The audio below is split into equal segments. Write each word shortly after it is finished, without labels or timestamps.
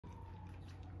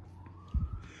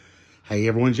Hey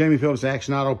everyone, Jamie Phillips,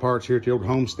 Action Auto Parts here at the old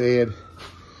homestead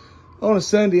on a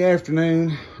Sunday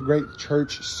afternoon. Great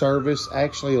church service,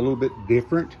 actually a little bit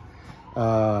different.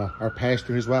 Our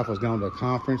pastor and his wife was going to a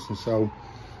conference, and so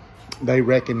they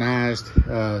recognized,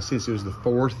 since it was the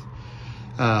fourth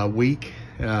week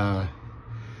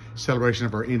celebration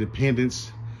of our independence,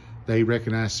 they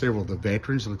recognized several of the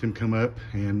veterans, let them come up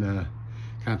and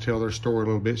kind of tell their story a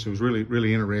little bit. So it was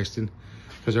really interesting,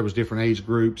 because there was different age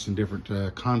groups and different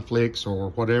conflicts or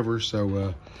whatever.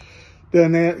 So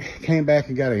done that, came back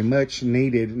and got a much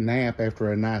needed nap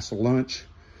after a nice lunch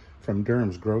from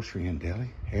Durham's Grocery and Deli.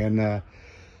 And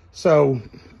so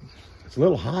it's a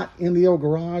little hot in the old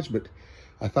garage, but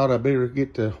I thought I'd better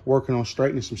get to working on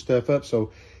straightening some stuff up. So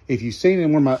if you've seen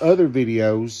in one of my other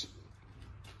videos,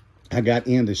 I got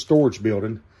in the storage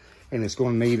building and it's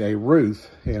going to need a roof.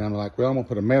 And I'm like, well, I'm going to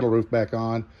put a metal roof back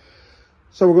on.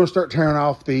 So we're going to start tearing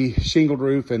off the shingled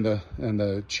roof and the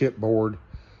chipboard,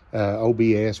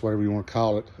 OBS, whatever you want to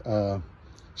call it,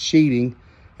 sheeting.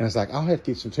 And it's like, I'll have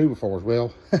to get some 2x4s.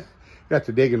 Well, got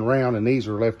to digging around, and these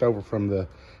are left over from the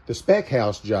spec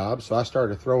house job. So I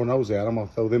started throwing those out. I'm going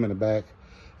to throw them in the back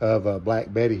of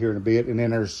Black Betty here in a bit. And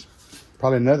then there's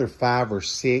probably another 5 or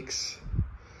 6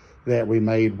 that we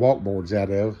made walkboards out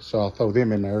of. So I'll throw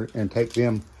them in there and take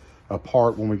them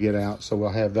apart when we get out. So we'll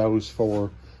have those for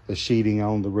the sheeting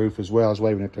on the roof as well. I was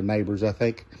waving at the neighbors. I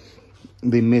think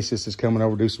the missus is coming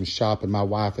over to do some shopping. My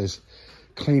wife is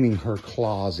cleaning her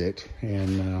closet,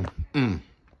 and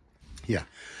yeah,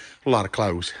 a lot of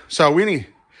clothes. So anyway,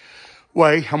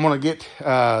 I'm going to get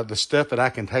the stuff that I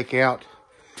can take out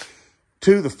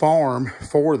to the farm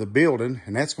for the building,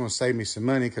 and that's going to save me some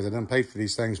money because I done paid for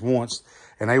these things once,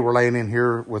 and they were laying in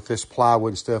here with this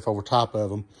plywood and stuff over top of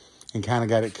them, and kind of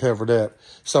got it covered up.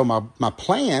 So my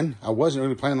plan, I wasn't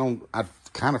really planning on, I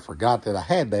kind of forgot that I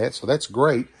had that, so that's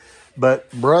great. But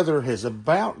brother has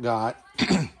about got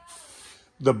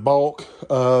the bulk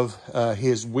of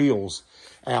his wheels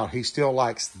out. He still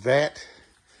likes that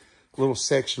little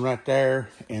section right there,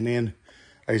 and then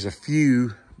there's a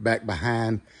few back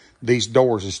behind these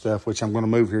doors and stuff, which I'm going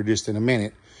to move here just in a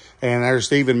minute. And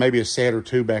there's even maybe a set or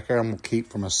 2 back there I'm going to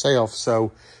keep for myself.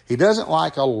 So he doesn't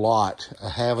like a lot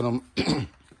of having them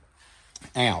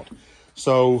out.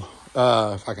 So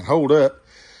if I can hold up,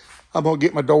 I'm going to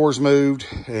get my doors moved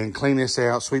and clean this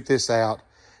out, sweep this out,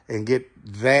 and get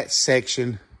that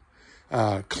section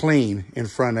clean in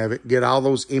front of it. Get all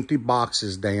those empty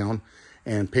boxes down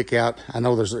and pick out, I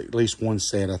know there's at least 1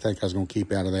 set I think I was going to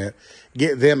keep out of that.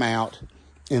 Get them out,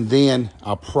 and then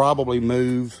I'll probably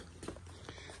move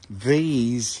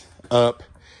these up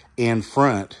in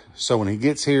front. So when he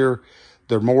gets here,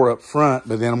 they're more up front.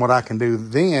 But then what I can do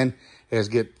then is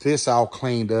get this all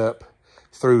cleaned up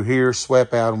through here,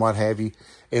 swept out and what have you,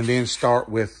 and then start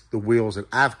with the wheels that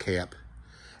I've kept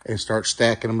and start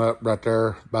stacking them up right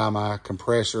there by my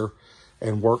compressor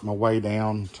and work my way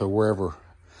down to wherever.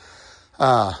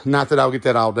 Not that I'll get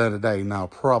that all done today. No,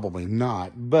 probably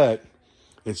not. But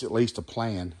it's at least a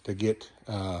plan to get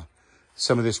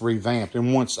some of this revamped.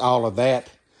 And once all of that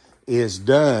is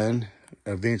done,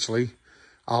 eventually,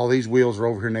 all these wheels are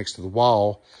over here next to the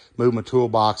wall, move my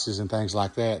toolboxes and things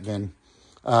like that. Then,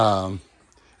 and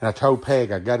I told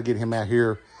Peg I got to get him out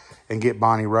here and get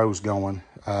Bonnie Rose going.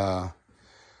 I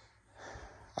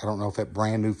don't know if that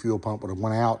brand new fuel pump would have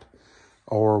went out,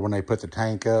 or when they put the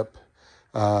tank up,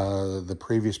 the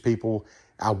previous people,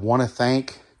 I want to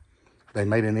think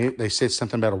they said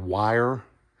something about a wire.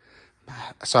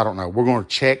 So I don't know. We're going to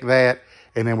check that,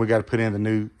 and then we got to put in the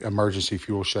new emergency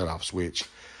fuel shutoff switch.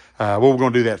 Well, we're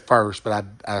going to do that first, but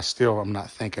I'm not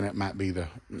thinking it might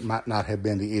not have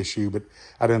been the issue, but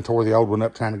I done tore the old one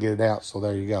up trying to get it out. So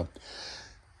there you go.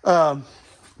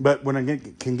 But when I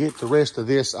can get the rest of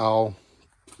this all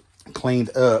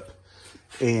cleaned up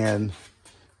and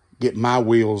get my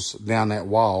wheels down that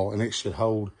wall, and it should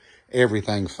hold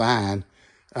everything fine,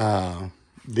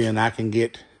 then I can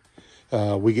get,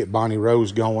 we get Bonnie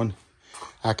Rose going.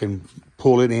 I can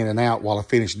pull it in and out while I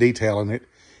finish detailing it.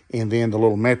 And then the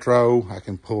little Metro, I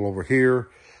can pull over here.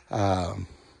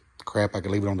 Crap, I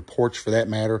can leave it on the porch for that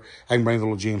matter. I can bring the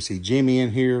little GMC Jimmy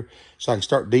in here, so I can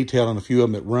start detailing a few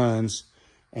of them that runs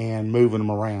and moving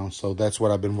them around. So that's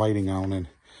what I've been waiting on. And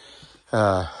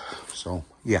so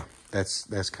yeah,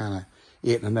 that's kind of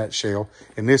it in a nutshell.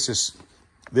 And this is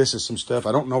some stuff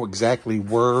I don't know exactly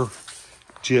where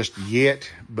just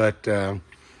yet, but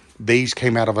these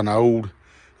came out of an old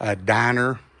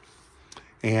diner,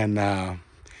 and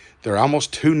they're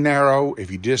almost too narrow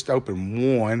if you just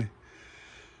open one.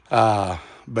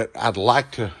 But I'd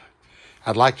like to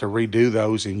I'd like to redo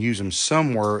those and use them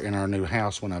somewhere in our new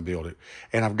house when I build it.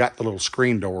 And I've got the little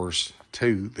screen doors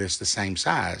too that's the same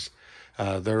size.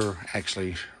 They're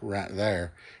actually right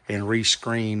there. And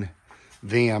rescreen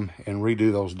them and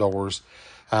redo those doors.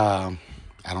 I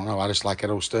don't know. I just like that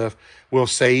old stuff. We'll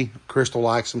see. Crystal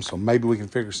likes them, so maybe we can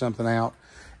figure something out.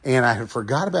 And I had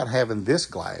forgot about having this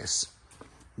glass.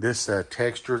 This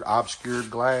textured,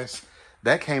 obscured glass.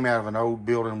 That came out of an old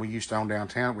building we used to own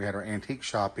downtown. We had our antique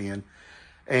shop in.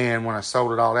 And when I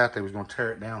sold it all out, they was going to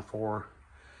tear it down for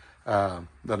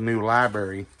the new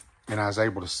library. And I was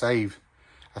able to save,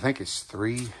 I think it's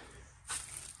three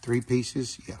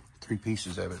pieces. Yeah, 3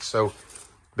 pieces of it. So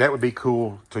that would be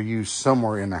cool to use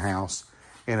somewhere in the house.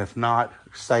 And if not,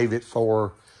 save it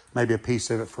for maybe a piece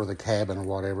of it for the cabin or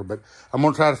whatever. But I'm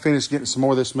going to try to finish getting some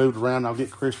more of this moved around. I'll get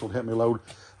Crystal to help me load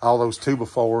all those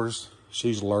 2x4s.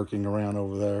 She's lurking around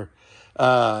over there.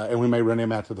 And we may run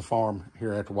them out to the farm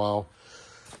here after a while.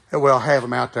 And we'll have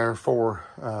them out there for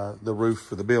the roof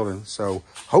for the building. So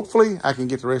hopefully I can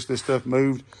get the rest of this stuff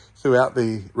moved throughout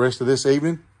the rest of this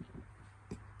evening.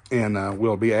 And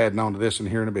we'll be adding on to this in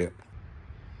here in a bit.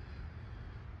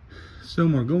 So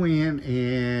I'm going to go in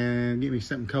and get me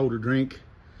something cold to drink.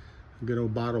 A good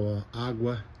old bottle of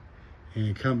agua.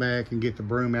 And come back and get the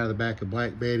broom out of the back of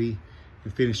Black Betty.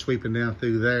 And finish sweeping down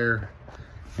through there.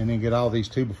 And then get all these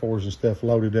 2x4s and stuff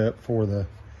loaded up for the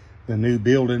new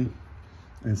building.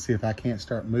 And see if I can't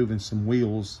start moving some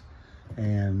wheels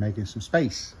and making some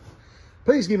space.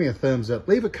 Please give me a thumbs up,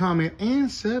 leave a comment,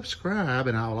 and subscribe.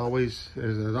 And I'll always,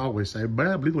 as I always say,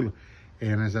 blah, blah, blah.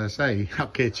 And as I say, I'll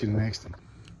catch you in the next one.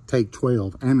 Take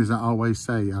 12. And as I always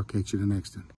say, I'll catch you in the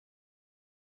next one.